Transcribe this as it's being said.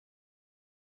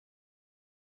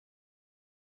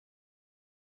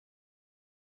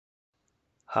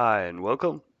Hi and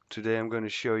welcome. Today I'm going to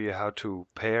show you how to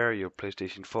pair your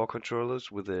PlayStation 4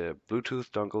 controllers with a Bluetooth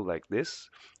dongle like this,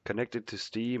 connect it to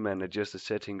Steam and adjust the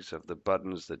settings of the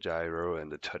buttons, the gyro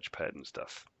and the touchpad and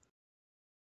stuff.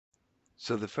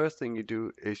 So the first thing you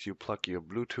do is you plug your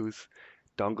Bluetooth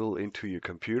dongle into your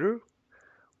computer.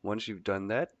 Once you've done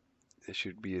that, there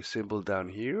should be a symbol down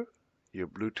here, your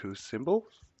Bluetooth symbol,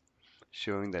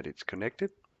 showing that it's connected.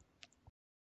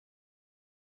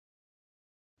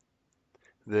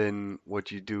 Then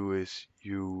what you do is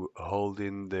you hold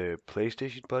in the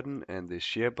PlayStation button and the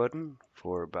share button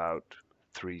for about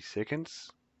 3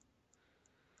 seconds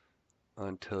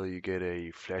until you get a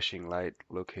flashing light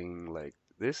looking like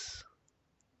this.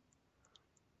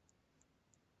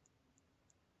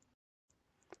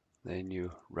 Then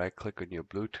you right click on your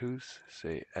Bluetooth,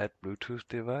 say add Bluetooth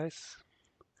device.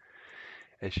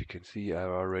 As you can see, I've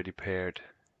already paired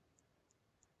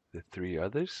the 3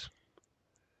 others.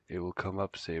 It will come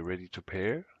up, say ready to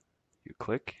pair. You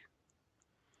click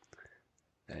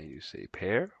and you say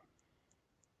pair.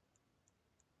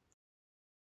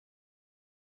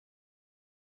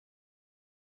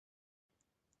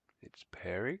 It's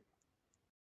pairing.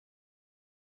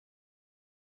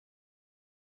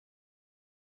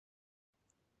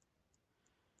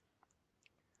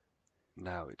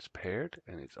 Now it's paired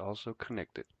and it's also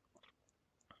connected.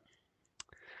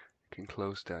 You can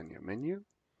close down your menu.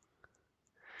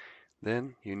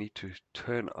 Then you need to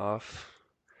turn off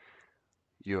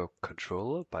your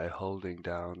controller by holding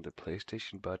down the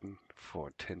PlayStation button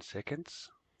for 10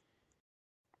 seconds.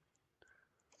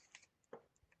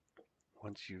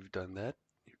 Once you've done that,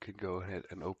 you can go ahead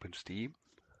and open Steam.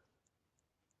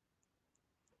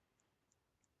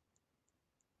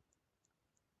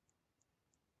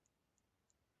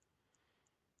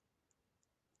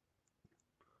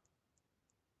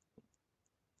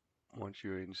 Once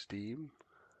you're in Steam,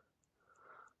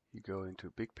 you go into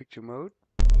big picture mode.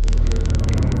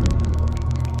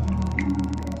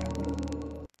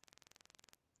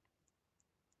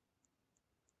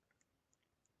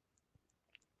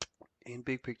 In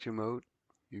big picture mode,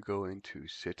 you go into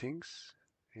settings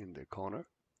in the corner.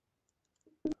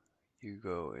 You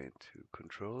go into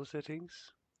controller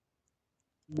settings.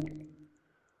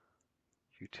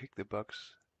 You tick the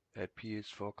box at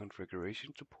ps4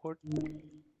 configuration support.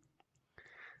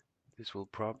 This will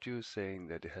prompt you saying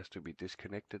that it has to be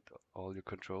disconnected, all your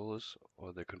controllers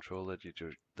or the controller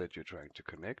that you're trying to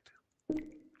connect.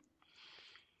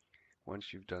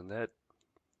 Once you've done that,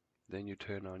 then you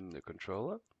turn on the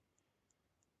controller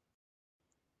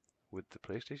with the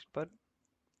PlayStation button.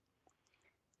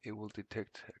 It will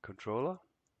detect a controller.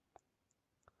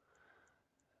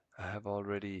 I have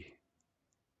already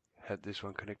had this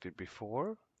one connected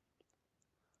before,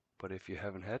 but if you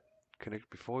haven't had connected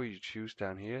before, you choose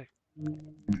down here,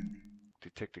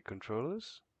 detected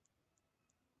controllers,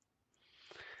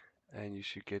 and you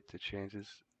should get the chances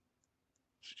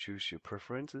to choose your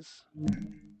preferences.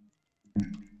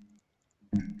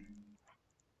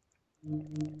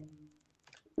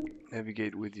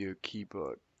 Navigate with your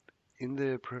keyboard. In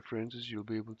the preferences, you'll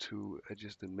be able to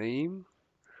adjust the name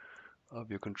of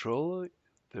your controller,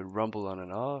 the rumble on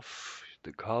and off,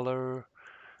 the color,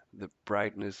 the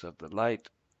brightness of the light,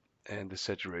 and the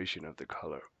saturation of the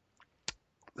color.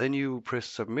 Then you press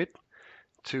submit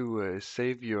to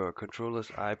save your controller's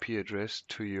IP address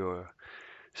to your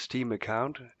Steam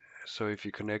account. So if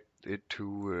you connect it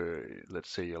to, let's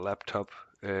say, your laptop,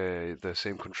 the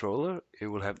same controller, it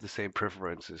will have the same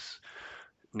preferences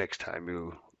next time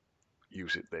you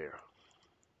use it there.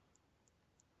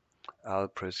 I'll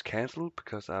press cancel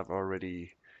because I've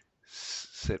already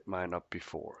set mine up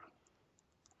before.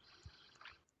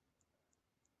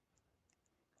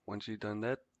 Once you've done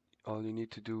that, all you need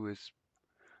to do is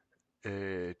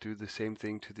do the same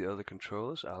thing to the other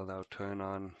controllers. I'll now turn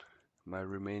on my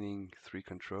remaining 3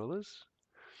 controllers.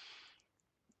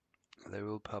 They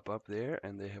will pop up there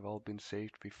and they have all been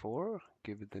saved before.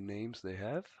 Give it the names they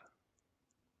have.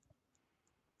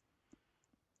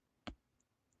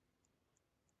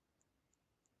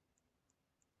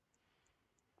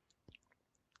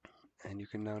 And you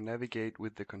can now navigate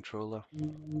with the controller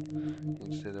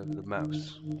instead of the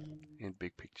mouse in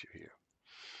big picture here.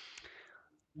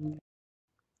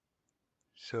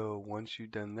 So once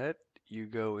you've done that, you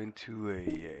go into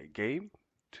a game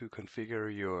to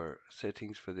configure your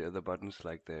settings for the other buttons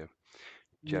like the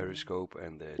gyroscope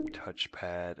and the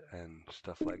touchpad and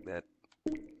stuff like that.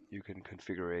 You can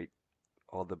configure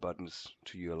all the buttons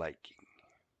to your liking.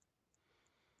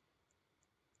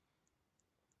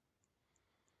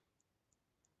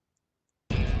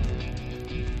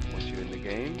 Once you're in the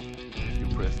game,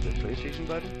 you press the PlayStation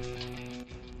button.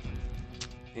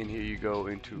 In here you go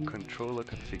into controller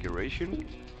configuration,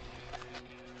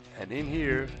 and in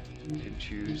here you can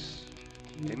choose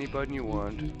any button you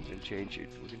want and change it.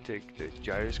 We can take the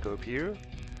gyroscope here,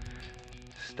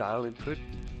 style input,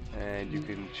 and you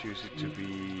can choose it to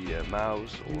be a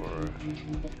mouse or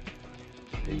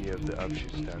any of the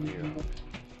options down here.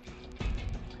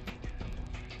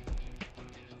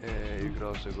 You can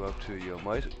also go up to your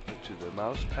the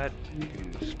mouse pad. You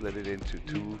can split it into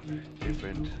two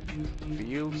different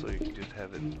fields, so you can just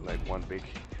have it like one big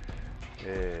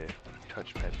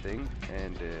touchpad thing,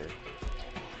 and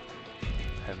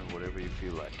have it whatever you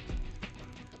feel like.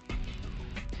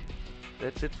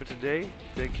 That's it for today.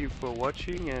 Thank you for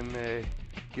watching, and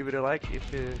give it a like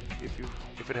if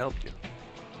it helped you.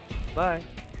 Bye.